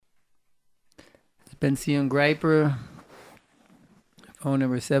Bentzion Greiper, phone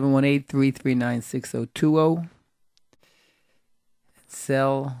number 718-339-6020.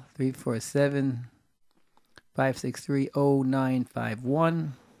 Cell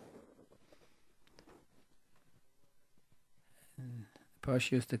 347-563-0951.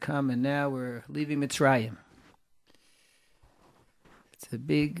 Parshas to come, and now we're leaving Mitzrayim. It's a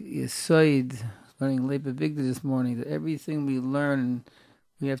big yesod, learning Leipa Bigda this morning, that everything we learn,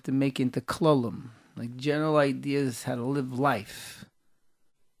 we have to make into klolim, like general ideas how to live life.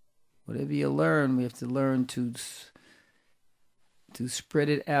 Whatever you learn, we have to learn to spread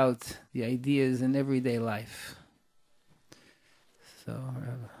it out, the ideas in everyday life. So,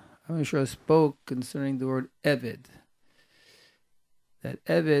 I'm sure spoke concerning the word Eved. That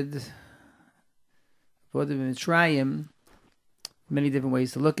Eved, for the Mitzrayim, many different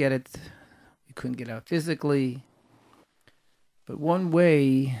ways to look at it. We couldn't get out physically. But one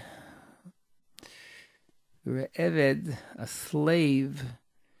way, we were Eved, a slave,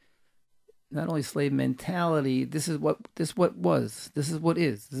 not only slave mentality, this is what is, this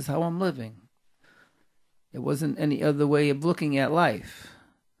is how I'm living. It wasn't any other way of looking at life.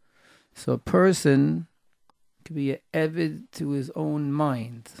 So a person could be an Eved to his own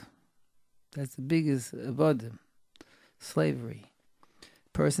mind. That's the biggest avodim, slavery. A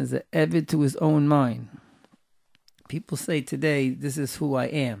person is an Eved to his own mind. People say today, this is who I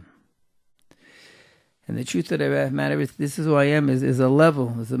am. And the truth of the matter is, this is who I am is a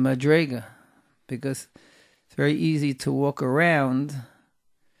level, is a madrega. Because it's very easy to walk around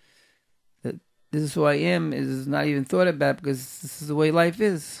that this is who I am is not even thought about because this is the way life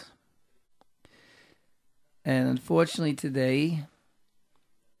is. And unfortunately today,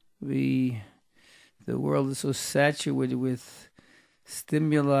 the world is so saturated with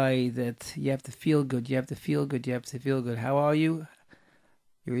stimuli that you have to feel good, you have to feel good, you have to feel good. How are you?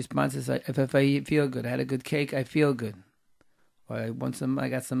 Your response is, if I feel good, I had a good cake, I feel good. Or I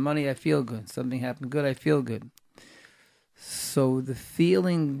got some money, I feel good. Something happened good, I feel good. So the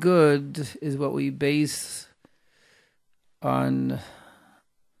feeling good is what we base on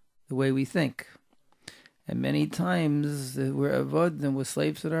the way we think. And many times we're avoid and we're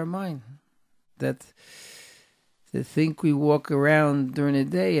slaves of our mind. That to think we walk around during the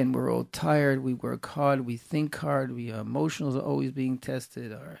day and we're all tired, we work hard, we think hard, our emotions are always being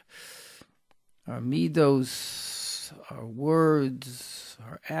tested, our midos, our words,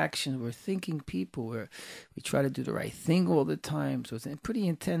 our actions, we're thinking people, we try to do the right thing all the time, so it's a pretty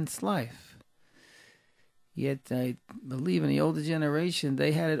intense life. Yet I believe in the older generation,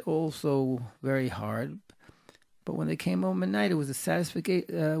 they had it also very hard. But when they came home at night, it was a satisfaction.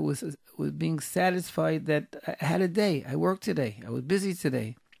 Was being satisfied that I had a day. I worked today. I was busy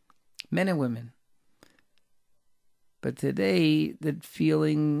today. Men and women. But today, that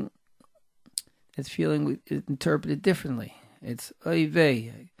feeling is interpreted differently. It's oy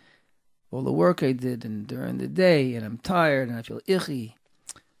vey, all the work I did and during the day, and I'm tired and I feel icky.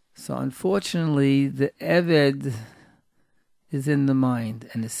 So unfortunately, the Eved is in the mind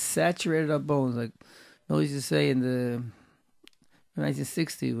and it's saturated our bones. Like I used to say in the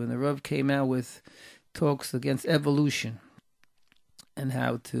 1960 when the Rav came out with talks against evolution and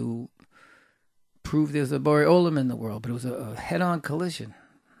how to prove there's a Borei Olam in the world, but it was a head-on collision,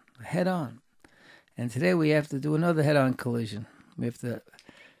 head-on. And today we have to do another head-on collision. We have to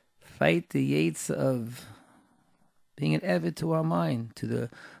fight the yates of being an Eved to our mind, to the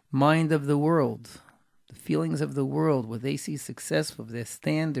mind of the world, the feelings of the world, what they see successful, their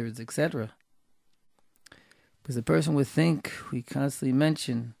standards, etc. Because a person would think, we constantly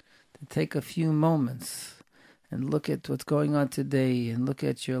mention, to take a few moments and look at what's going on today and look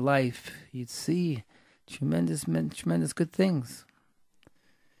at your life. You'd see tremendous good things.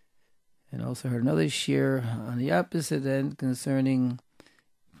 And also heard another shir on the opposite end concerning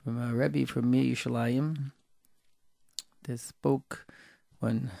from a Rebbe from Mir Yerushalayim that spoke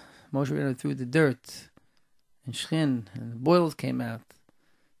when Moshe ran through the dirt and Shchin and the boils came out.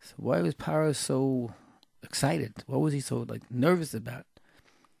 So why was Paro so excited? What was he so nervous about?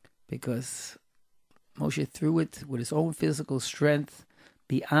 Because Moshe threw it with his own physical strength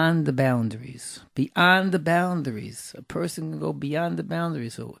beyond the boundaries. Beyond the boundaries. A person can go beyond the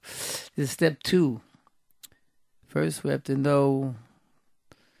boundaries. So this is step 2. First, we have to know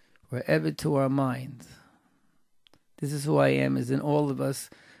we're ever to our mind. This is who I am, is in all of us.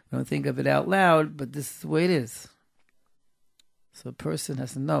 We don't think of it out loud, but this is the way it is. So a person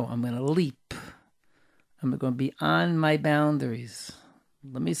has to know, I'm going to leap. I'm going to be on my boundaries.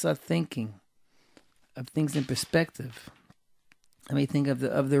 Let me start thinking of things in perspective. Let me think of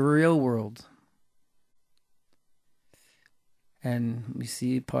the real world. And we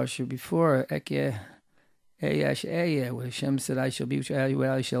see Parsha before, Ekeh Eyash Eyeh, where Hashem said, I shall be what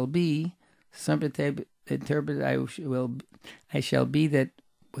I shall be. Some interpret, I shall be that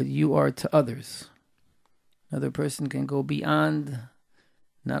what you are to others. Another person can go beyond,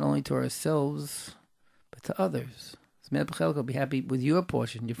 not only to ourselves, but to others. Be happy with your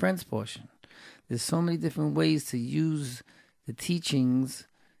portion, your friend's portion. There's so many different ways to use the teachings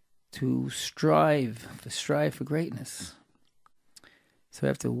to strive for greatness. So I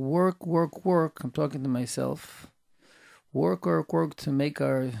have to work. I'm talking to myself. Work to make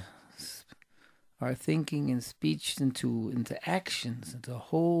our thinking and speech into actions, into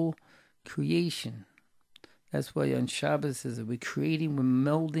whole creation. That's why on Shabbos says that we're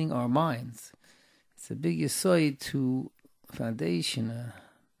melding our minds. It's a big yesod to foundation, a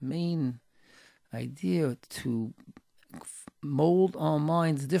main idea to mold our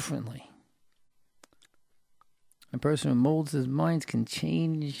minds differently. A person who molds his mind can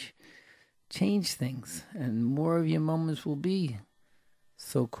change things, and more of your moments will be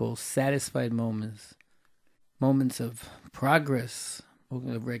so-called satisfied moments of progress,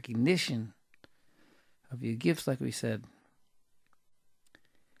 of recognition of your gifts, like we said.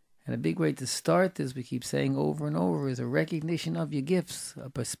 And a big way to start this, we keep saying over and over, is a recognition of your gifts, a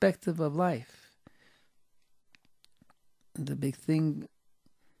perspective of life. The big thing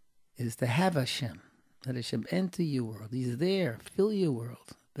is to have Hashem. Let Hashem enter your world. He's there, fill your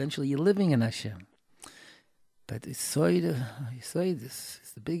world. Eventually you're living in Hashem. But the yesod is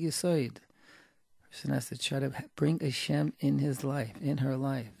the big yesod. A person has to try to bring Hashem in his life, in her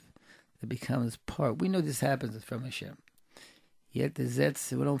life. It becomes part. We know this happens from Hashem. Yet the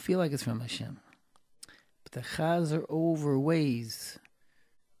Zetz, we don't feel like it's from Hashem. But the Chaz are over ways.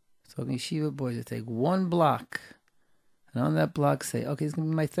 Talking Yeshiva boys, they take one block, and on that block say, okay, it's going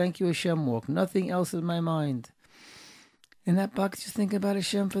to be my thank you Hashem walk. Nothing else in my mind. In that block, just think about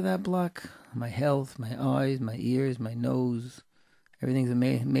Hashem for that block. My health, my eyes, my ears, my nose. Everything's a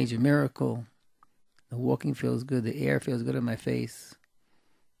major miracle. The walking feels good. The air feels good on my face.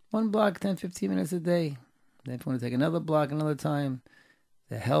 One block, 10, 15 minutes a day. Then if you want to take another block another time,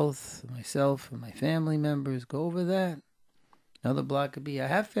 the health of myself and my family members, go over that. Another block could be, I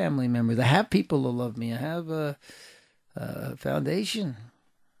have family members. I have people who love me. I have a foundation.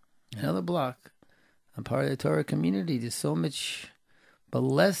 Another block. I'm part of the Torah community. There's so much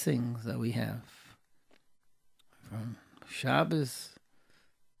blessings that we have. From Shabbos,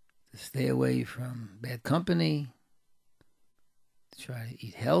 to stay away from bad company, to try to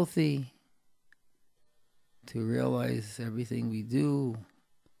eat healthy, to realize everything we do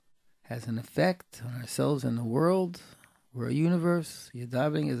has an effect on ourselves and the world. We're a universe. Your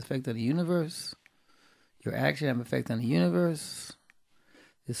davening has an effect on the universe. Your action has an effect on the universe.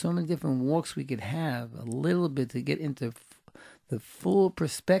 There's so many different walks we could have, a little bit to get into the full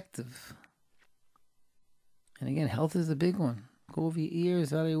perspective. And again, health is a big one. Go over your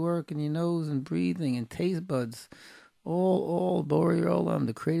ears, how they work, and your nose, and breathing, and taste buds. All Borei Olam,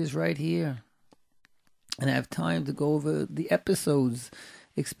 the Creator's right here. And have time to go over the episodes,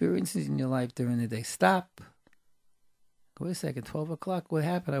 experiences in your life during the day. Stop. Wait a second, 12 o'clock, what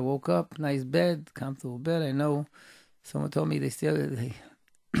happened? I woke up, nice bed, comfortable bed. I know someone told me he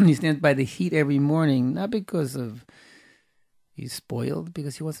stands by the heat every morning, not because of he's spoiled,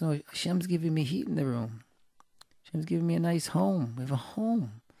 because he wants to know Hashem's giving me heat in the room. Hashem's giving me a nice home. We have a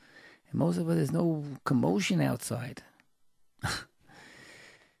home. And most of it, there's no commotion outside.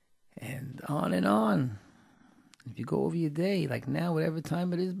 And on and on. If you go over your day, like now, whatever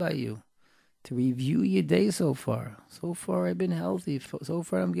time it is by you, to review your day so far. So far, I've been healthy. So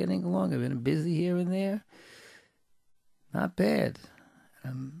far, I'm getting along. I've been busy here and there. Not bad.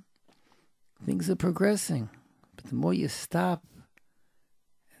 Things are progressing. But the more you stop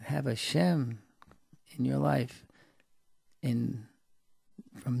and have Hashem in your life, from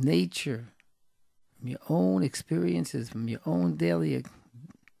nature, from your own experiences, from your own daily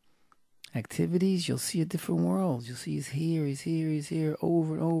activities, you'll see a different world. You'll see he's here,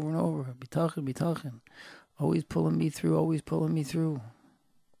 over and over and over. Bitachon. Always pulling me through.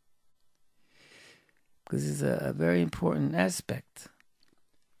 Because it's a very important aspect.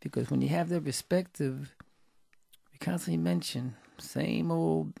 Because when you have that perspective, we constantly mention, same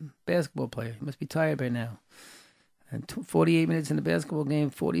old basketball player. He must be tired by now. And 48 minutes in the basketball game,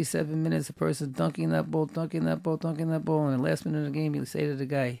 47 minutes, a person dunking that ball. And the last minute of the game, he'll say to the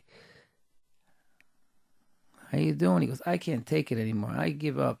guy, how you doing? He goes, I can't take it anymore. I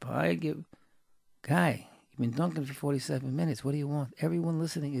give up. Guy, you've been dunking for 47 minutes. What do you want? Everyone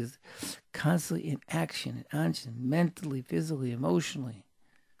listening is constantly in action, mentally, physically, emotionally.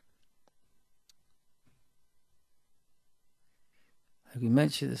 Like we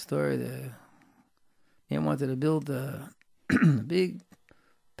mentioned the story, the man wanted to build a big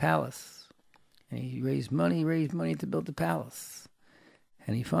palace. And he raised money to build the palace.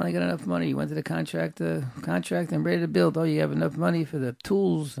 And he finally got enough money. He went to the contractor and ready to build. Oh, you have enough money for the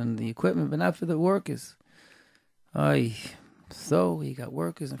tools and the equipment, but not for the workers. So he got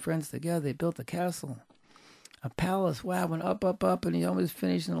workers and friends together. They built a castle, a palace. Wow, went up, and he almost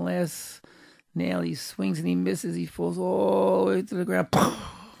finished in the last nail. He swings and he misses. He falls all the way to the ground.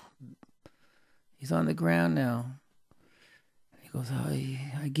 He's on the ground now. He goes,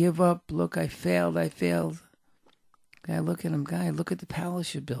 I give up. Look, I failed. Guy, look at him. Guy, look at the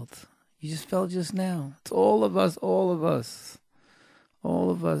palace you built. You just fell just now. It's all of us. All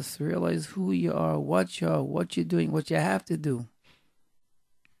of us realize who you are, what you're doing, what you have to do.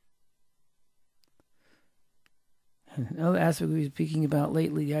 And another aspect we've been speaking about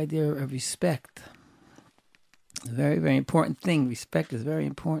lately, the idea of respect. It's a very, very important thing. Respect is very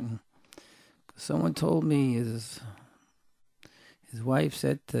important. Someone told me his wife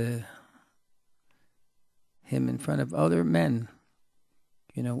said to him in front of other men,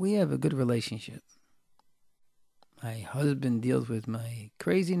 we have a good relationship. My husband deals with my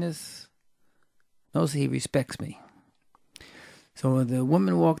craziness. Mostly he respects me. So when the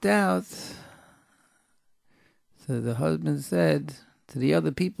woman walked out, so the husband said to the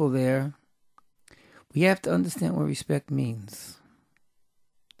other people there, we have to understand what respect means.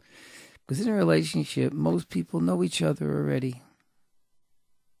 Because in a relationship, most people know each other already.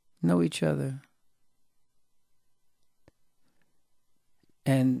 Know each other.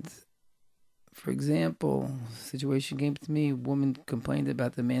 And, for example, a situation came to me, a woman complained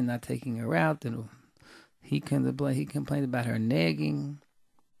about the man not taking her out, and he complained about her nagging.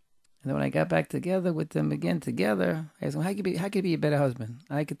 And then when I got back together with them again together, I asked him, how could I be a better husband?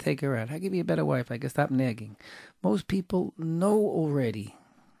 I could take her out. How could I be a better wife? I could stop nagging. Most people know already,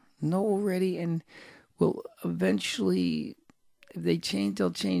 and will eventually, if they change,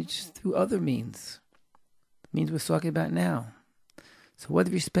 they'll change through other means. Means we're talking about now. So what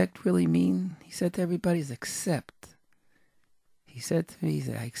does respect really mean? He said to everybody is accept. He said to me,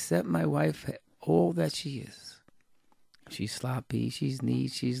 I accept my wife for all that she is. She's sloppy, she's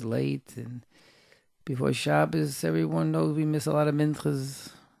neat, she's late. And before Shabbos, everyone knows we miss a lot of minchas.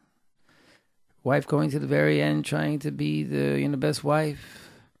 Wife going to the very end, trying to be the best wife.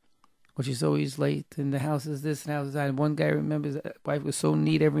 But she's always late, and the house is this and the house is that. And one guy remembers that wife was so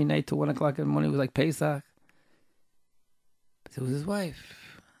neat every night till 1 o'clock in the morning. It was like Pesach. But it was his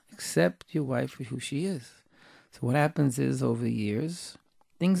wife. Accept your wife for who she is. So what happens is, over the years,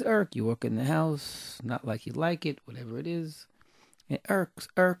 things irk. You walk in the house, not like you like it, whatever it is. It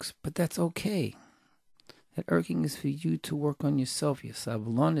irks, but that's okay. That irking is for you to work on yourself, your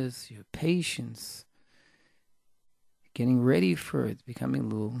sablonis, your patience, getting ready for it, becoming a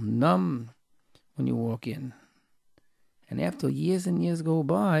little numb when you walk in. And after years and years go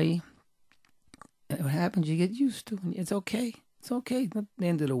by, what happens, you get used to it. It's okay. It's okay. Not the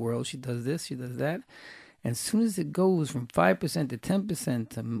end of the world. She does this, she does that. And as soon as it goes from 5% to 10%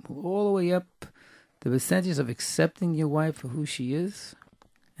 to all the way up, the percentage of accepting your wife for who she is,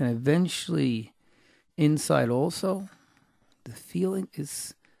 and eventually inside also, the feeling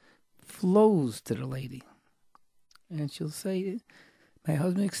flows to the lady. And she'll say, my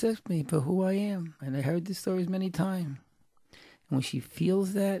husband accepts me for who I am. And I heard these stories many times. And when she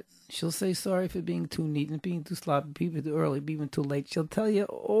feels that, she'll say sorry for being too neat and being too sloppy, being too early, being too late. She'll tell you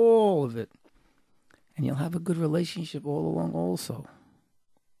all of it. And you'll have a good relationship all along also.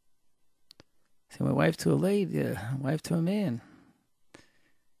 So my wife to a lady, wife to a man.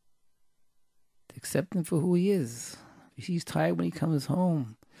 Accept him for who he is. If he's tired when he comes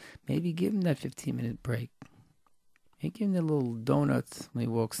home, maybe give him that 15-minute break. Maybe give him that little donut when he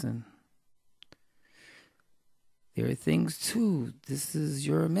walks in. There are things too. This is,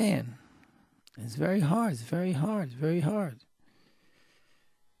 you're a man. It's very hard. It's very hard. It's very hard.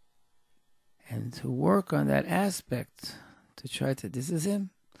 And to work on that aspect, to try to, this is him.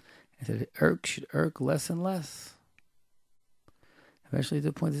 And that it should irk less and less. Eventually to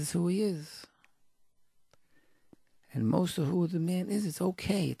the point, this is who he is. And most of who the man is, it's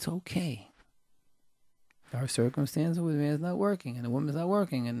okay. It's okay. There are circumstances where the man's not working and the woman's not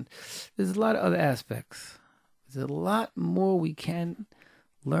working. And there's a lot of other aspects. There's a lot more we can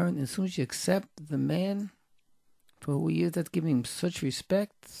learn. As soon as you accept the man for who he is, that's giving him such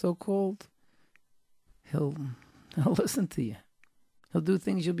respect, so-called, he'll listen to you. He'll do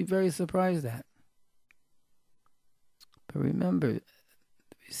things you'll be very surprised at. But remember,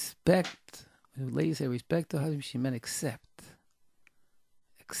 respect, when the lady said respect her husband, she meant accept.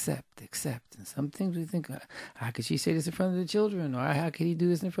 accept. And some things we think, how could she say this in front of the children? Or how could he do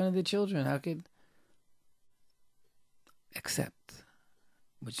this in front of the children? How could... Accept,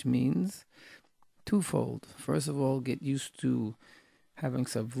 which means twofold. First of all, get used to having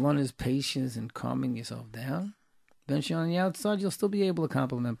savlonis, patience, and calming yourself down. Eventually on the outside, you'll still be able to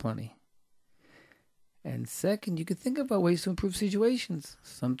compliment plenty. And second, you could think about ways to improve situations.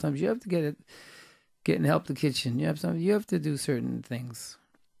 Sometimes you have to get and help the kitchen. You have to do certain things.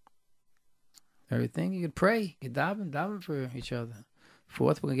 Everything, you could pray, you could daven for each other.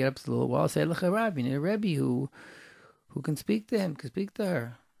 Fourth, we're going to get up to the little wall, say, Lecha Rabbi, you need a Rebbe who can speak to him, can speak to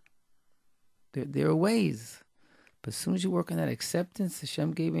her. There are ways. But as soon as you work on that acceptance,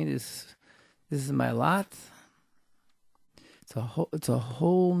 Hashem gave me this is my lot. It's a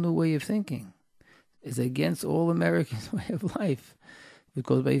whole new way of thinking. It's against all Americans' way of life. It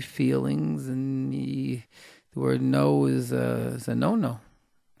goes by feelings, and the word no is a no-no.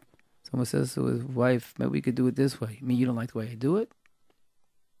 Someone says to his wife, maybe we could do it this way. I mean, you don't like the way I do it?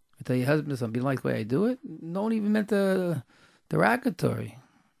 I tell your husband something, you don't like the way I do it? No one even meant the derogatory.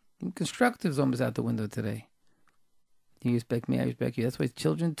 Constructive's almost out the window today. You respect me, I respect you. That's why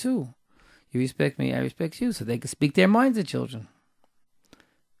children too. You respect me, I respect you. So they can speak their minds to children.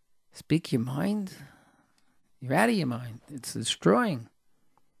 Speak your mind. You're out of your mind. It's destroying.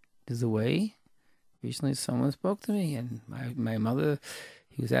 There's a way. Recently someone spoke to me, and my mother,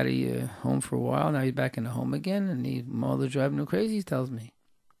 he was out of home for a while. Now he's back in the home again, and his mother driving him crazy, he tells me.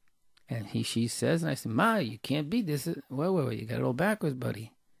 And she says, and I said, Ma, you can't be this. Wait, you got it all backwards,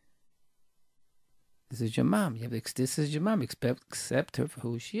 buddy. This is your mom. This is your mom. Accept her for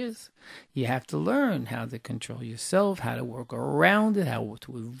who she is. You have to learn how to control yourself, how to work around it, how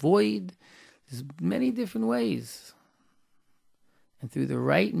to avoid. There's many different ways. And through the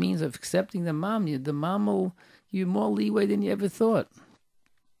right means of accepting the mom will give you more leeway than you ever thought.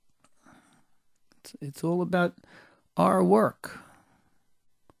 It's all about our work.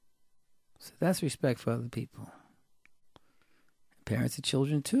 So that's respect for other people. Parents and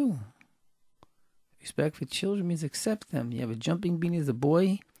children too. Respect for children means accept them. You have a jumping bean as a boy.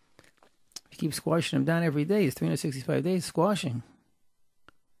 You keep squashing them down every day. It's 365 days squashing.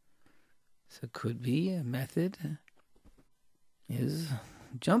 So it could be a method is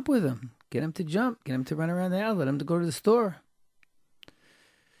jump with them. Get them to jump. Get them to run around the house. Let them to go to the store.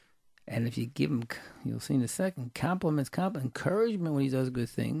 And if you give him, you'll see in a second, compliments, encouragement when he does good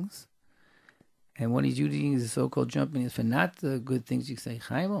things. And when he's using his so-called jumping is for not the good things, you say,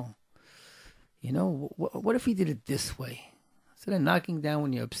 Chaimo, you know, what if we did it this way? Instead of knocking down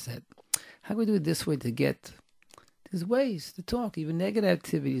when you're upset, how can we do it this way to get... There's ways to talk, even negative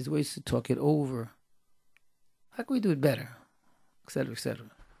activities, ways to talk it over. How can we do it better? Etc.,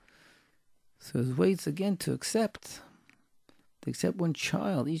 etc. So there's ways, again, to accept one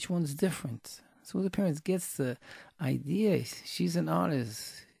child. Each one's different. So the parents gets the idea. She's an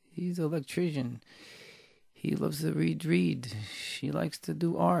artist. He's an electrician. He loves to read. She likes to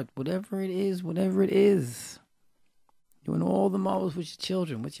do art. Whatever it is. Doing all the marvels with your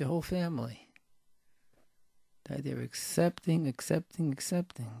children, with your whole family. The idea of accepting.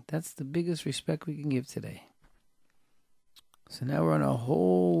 That's the biggest respect we can give today. So now we're on a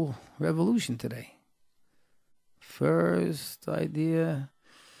whole revolution today. First idea,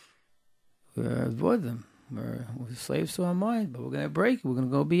 we're avoid them. We're slaves to our mind, but we're going to break it. We're going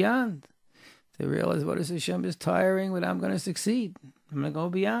to go beyond. They realize what is Hashem is tiring, but I'm going to succeed. I'm going to go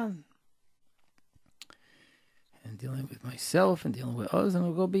beyond. And dealing with myself and dealing with others, I'm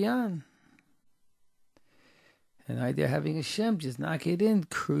going to go beyond. And the idea of having Hashem, just knock it in.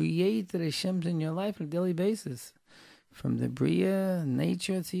 Create that Hashem's in your life on a daily basis. From the Bria,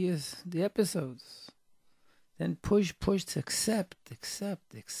 nature to the episodes. Then push to accept.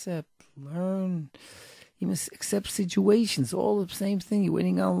 Learn. You must accept situations, all the same thing. You're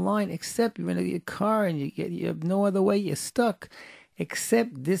waiting online. Accept. You're in your car and you have no other way. You're stuck.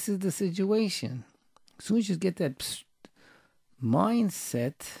 Accept this is the situation. As soon as you get that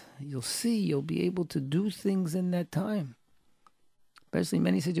mindset, you'll be able to do things in that time. Especially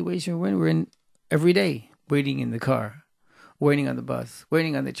many situations we're in every day, waiting in the car, waiting on the bus,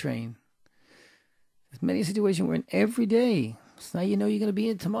 waiting on the train. There's many situations we're in every day. So now you know you're going to be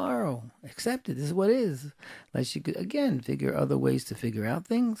in tomorrow. Accept it. This is what it is. Unless you could, again, figure other ways to figure out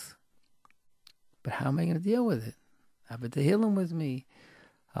things. But how am I going to deal with it? Have it to heal him with me.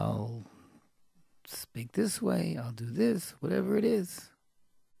 I'll speak this way. I'll do this. Whatever it is.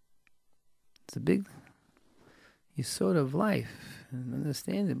 It's a big sort of life. And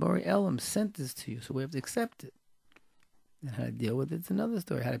understand it. Bori Elam sent this to you. So we have to accept it. And how to deal with it's another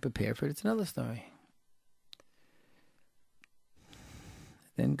story. How to prepare for it's another story.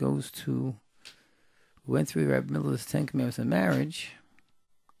 then went through Rabbi Miller's 10 Commandments of Marriage.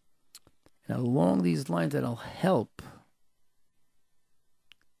 And along these lines that'll help,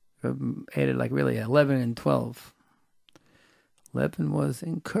 added like really 11 and 12. 11 was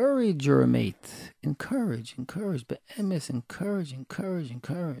encourage your mate. Encourage. But emes, encourage.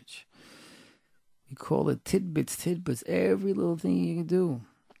 We call it tidbits. Every little thing you can do.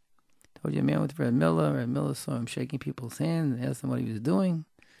 Told you a man went to Red Miller. Red Miller saw him shaking people's hands and asked him what he was doing.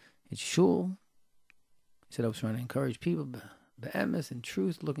 It's shul. He said, I was trying to encourage people. But emes, in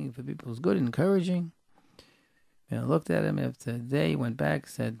truth, looking for people's good, encouraging. And I looked at him after a day. He went back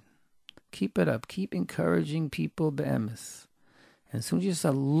and said, keep it up. Keep encouraging people, be'emes. And as soon as you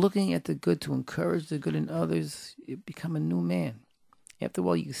start looking at the good to encourage the good in others, you become a new man. After a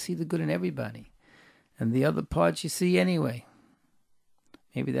while, you can see the good in everybody. And the other parts you see anyway.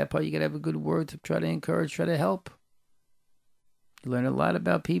 Maybe that part you got to have a good word to try to encourage, try to help. You learn a lot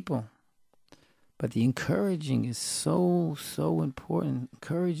about people. But the encouraging is so, so important.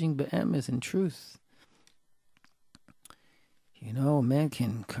 Encouraging be'emes in truth. You know, a man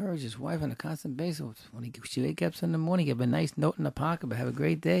can encourage his wife on a constant basis. When she wakes up in the morning, give a nice note in the pocket, but have a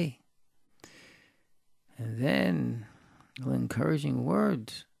great day. And then, little encouraging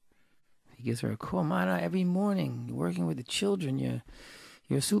words. He gives her a call. Mana, every morning, you're working with the children. You're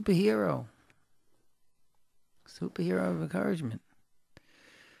a superhero. Superhero of encouragement.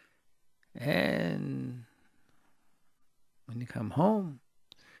 And when you come home,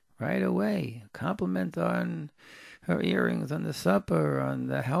 right away, compliment on her earrings, on the supper, on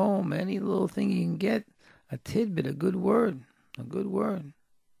the home, any little thing you can get, a tidbit, a good word. And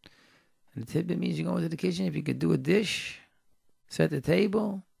a tidbit means you go into the kitchen, if you could do a dish, set the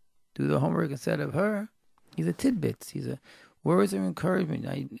table, do the homework instead of her. These are tidbits. These are words of encouragement.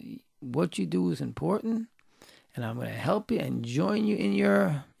 What you do is important, and I'm going to help you and join you in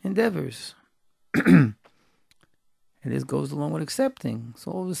your endeavors. And this goes along with accepting. So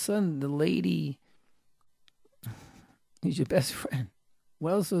all of a sudden, the lady is your best friend.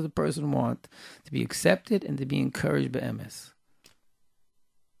 What else does a person want? To be accepted and to be encouraged by emes.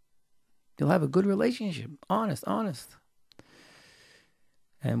 You'll have a good relationship. Honest.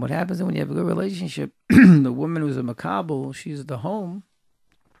 And what happens when you have a good relationship, the woman who's a makabel, she's at the home,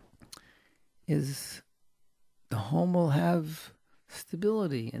 is the home will have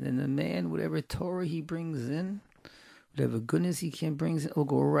stability. And then the man, whatever Torah he brings in, whatever goodness he can bring in, will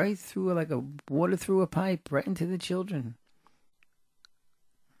go right through, like a water through a pipe, right into the children.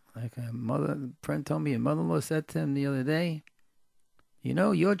 Like a friend told me, a mother-in-law said to him the other day, you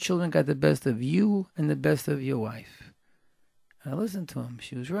know, your children got the best of you and the best of your wife. I listened to him.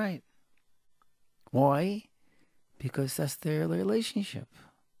 She was right. Why? Because that's their relationship.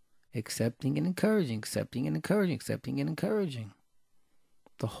 Accepting and encouraging.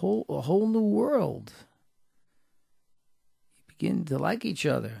 A whole new world. You begin to like each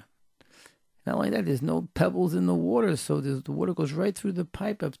other. Not only that, there's no pebbles in the water, so the water goes right through the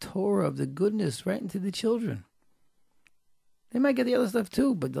pipe of Torah, of the goodness, right into the children. They might get the other stuff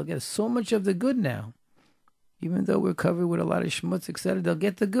too, but they'll get so much of the good now. Even though we're covered with a lot of schmutz, etc., they'll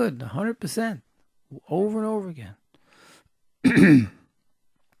get the good, 100%, over and over again.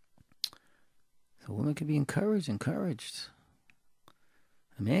 So women can be encouraged.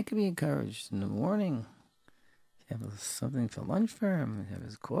 A man can be encouraged in the morning. Have something for lunch for him, have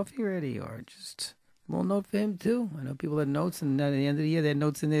his coffee ready, or just a little note for him too. I know people had notes, and at the end of the year they had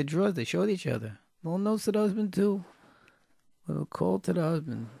notes in their drawers. They showed each other. Little notes to the husband too. Little call to the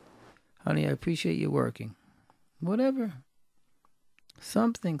husband. Honey, I appreciate you working. Whatever.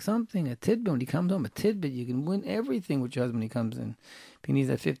 Something, a tidbit. When he comes home, a tidbit. You can win everything with your husband when he comes in. If he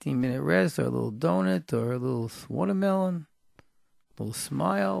needs a 15-minute rest, or a little donut, or a little watermelon, a little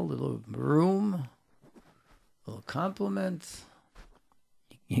smile, a little room, little compliments,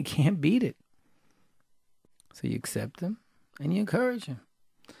 you can't beat it. So you accept him and you encourage him.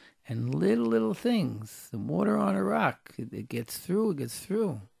 And little things, the water on a rock, it gets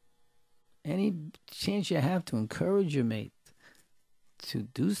through. Any chance you have to encourage your mate, to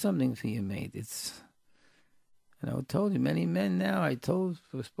do something for your mate, and I told you, many men now,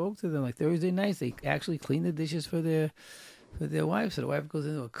 spoke to them, like Thursday nights, they actually clean the dishes for their wife. So the wife goes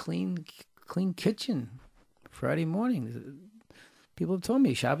into a clean kitchen. Friday morning, people have told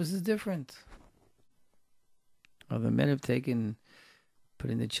me Shabbos is different. Other men have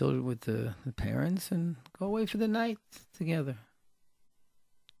putting the children with the parents and go away for the night together.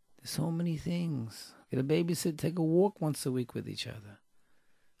 There's so many things. Get a babysit, take a walk once a week with each other.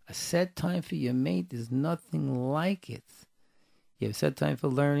 A set time for your mate, there's nothing like it. You have set time for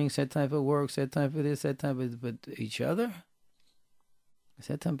learning, set time for work, set time for this, set time for each other.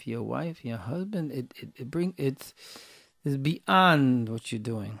 Set time for your wife, your husband. It's beyond what you're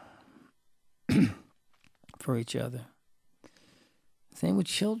doing for each other. Same with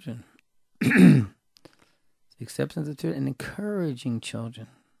children. Acceptance of children and encouraging children.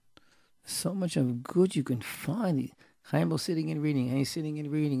 So much of good you can find. Chaim was sitting and reading, and he's sitting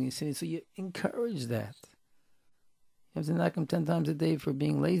and reading, and sitting. So you encourage that. You have to knock him 10 times a day for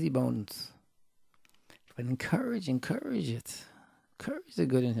being lazy bones. But encourage it. Encourage the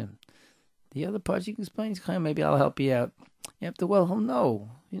good in him. The other parts you can explain, Chaim, maybe I'll help you out. You have to, well, he'll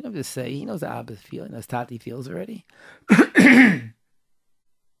know. You don't have to say. He knows how Abba feels. He knows Tati feels already.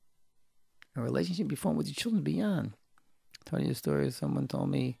 A relationship you form with your children beyond. I'll tell you a story. Someone told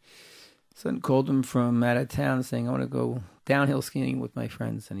me, son called him from out of town saying, I want to go downhill skiing with my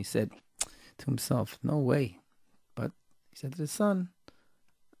friends. And he said to himself, no way. But he said to the son,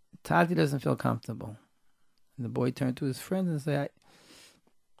 Tati doesn't feel comfortable. And the boy turned to his friends and said,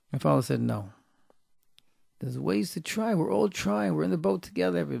 my father said, no. There's ways to try. We're all trying. We're in the boat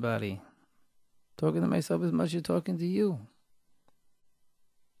together, everybody. Talking to myself as much as you're talking to you.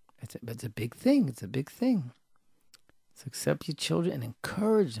 It's a big thing. It's a big thing. So accept your children and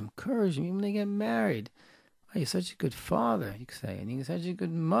encourage them. Encourage them even when they get married. Oh, you're such a good father, you can say. And you're such a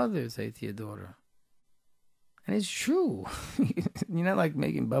good mother, say to your daughter. And it's true. You're not like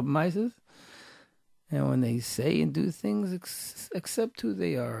making Bubmeises. And when they say and do things, accept who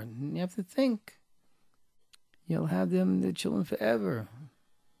they are. And you have to think. You'll have them, their children forever.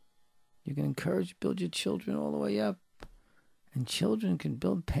 You can encourage, build your children all the way up. And children can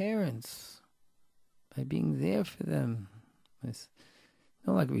build parents by being there for them. It's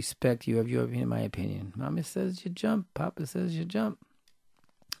not like respect you have your opinion, my opinion. Mama says you jump. Papa says you jump.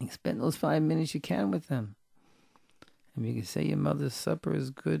 You spend those 5 minutes you can with them. And you can say your mother's supper is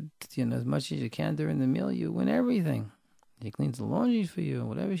good, as much as you can during the meal. You win everything. She cleans the laundry for you.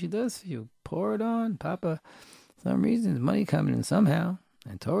 Whatever she does for you, pour it on. Papa, for some reason, there's money coming in somehow.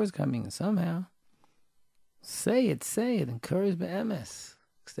 And Torah's coming in somehow. Say it. Encourage be'emes.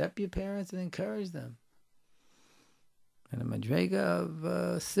 Accept your parents and encourage them. And a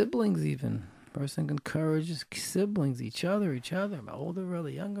madrega of siblings even. Person can encourage siblings, each other. My older brother,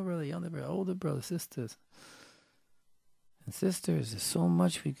 younger brother, older brother, sisters. And sisters, there's so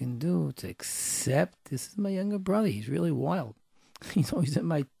much we can do to accept. This is my younger brother. He's really wild. He's always in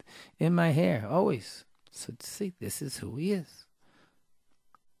my hair, always. So to see, this is who he is.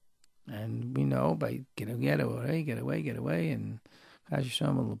 And we know by get away, and I show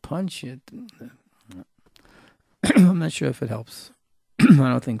him a little punch. I'm not sure if it helps. I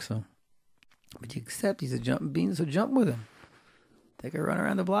don't think so. But you accept he's a jumping bean, so jump with him. Take a run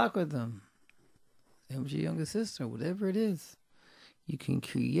around the block with him. Same with your younger sister, whatever it is. You can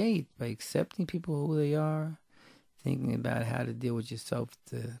create by accepting people who they are, thinking about how to deal with yourself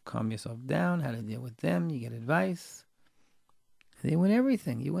to calm yourself down, how to deal with them. You get advice. They win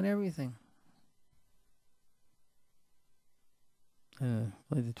everything. You win everything. The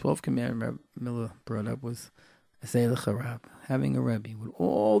 12th commandment Miller brought up was having a Rebbe with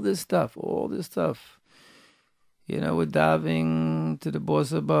all this stuff. With diving to the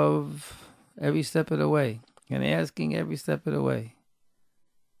boss above every step of the way and asking every step of the way.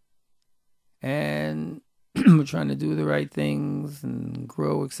 And we're trying to do the right things and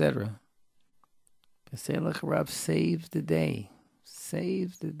grow, etc. Saves the day.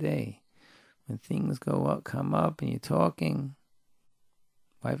 Saves the day. When things come up and you're talking,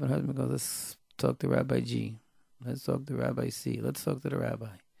 wife and husband go, let's talk to Rabbi G. Let's talk to Rabbi C. Let's talk to the rabbi.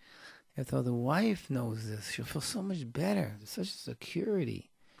 After the wife knows this, she'll feel so much better. There's such a security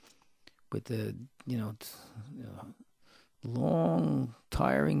with the, long,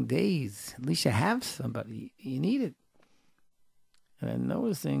 tiring days. At least you have somebody. You need it. And I'm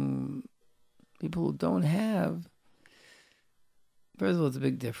noticing people who don't have, first of all, it's a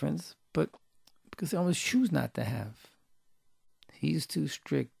big difference, but because they almost choose not to have. He's too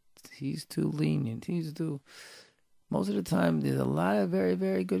strict. He's too lenient. Most of the time, there's a lot of very,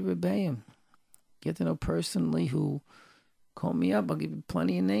 very good rebbeim. Get to know personally who call me up. I'll give you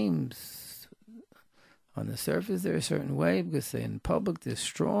plenty of names. On the surface, they're a certain way because they're in public, they're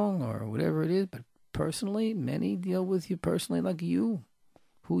strong or whatever it is. But personally, many deal with you personally like you,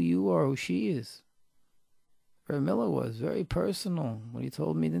 who you are, who she is. Reb Miller was very personal. When he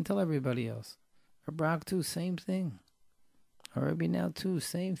told me, he didn't tell everybody else. Reb Brock too, same thing. Rebbe now too,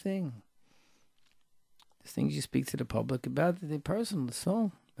 same thing. There's things you speak to the public about that they're personal.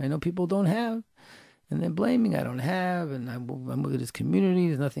 So I know people don't have, and they're blaming I don't have, and I'm with this community.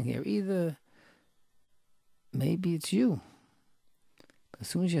 There's nothing here either. Maybe it's you. But as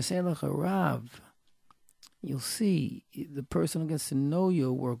soon as you say like a Rav, you'll see the person who gets to know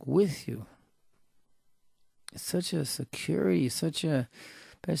you, work with you. It's such a security,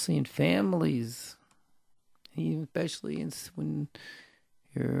 especially in families, even especially when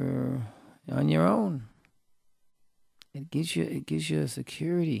you're on your own. It gives you a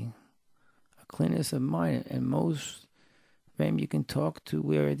security, a clearness of mind, and most them you can talk to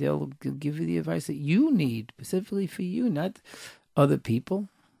where they'll give you the advice that you need, specifically for you, not other people.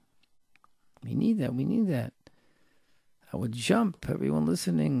 We need that. I would jump, everyone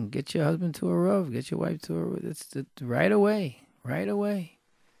listening, get your husband to a Rav, get your wife to a Rav. That's right away.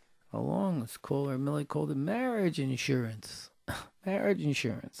 Along, it's called, or Millie called it marriage insurance. Marriage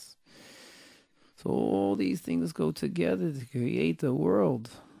insurance. So all these things go together to create the world.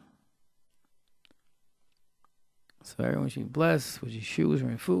 So everyone should be blessed with your shoes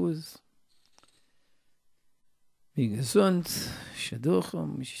and refuahs. Be gesund,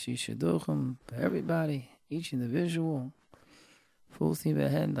 shaduchim, for everybody, each individual. Full steam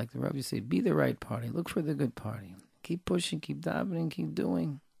ahead, like the Rabbi said, be the right party. Look for the good party. Keep pushing, keep davening, keep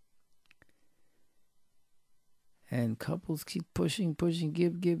doing. And couples keep pushing,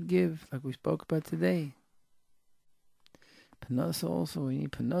 give, like we spoke about today. Panasa also, we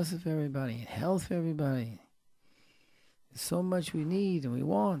need panasa for everybody, and health for everybody. There's so much we need and we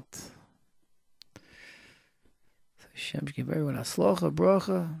want. So Hashem should give everyone aslacha,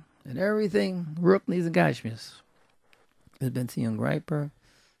 bracha, and everything. Rook needs and gashmis. This is Bentzion Greiper,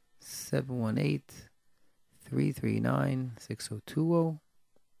 718-339-6020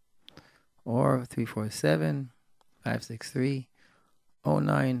 or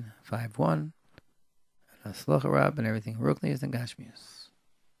 347-563-0951. Aslacha Rab and everything. Rook needs and gashmis.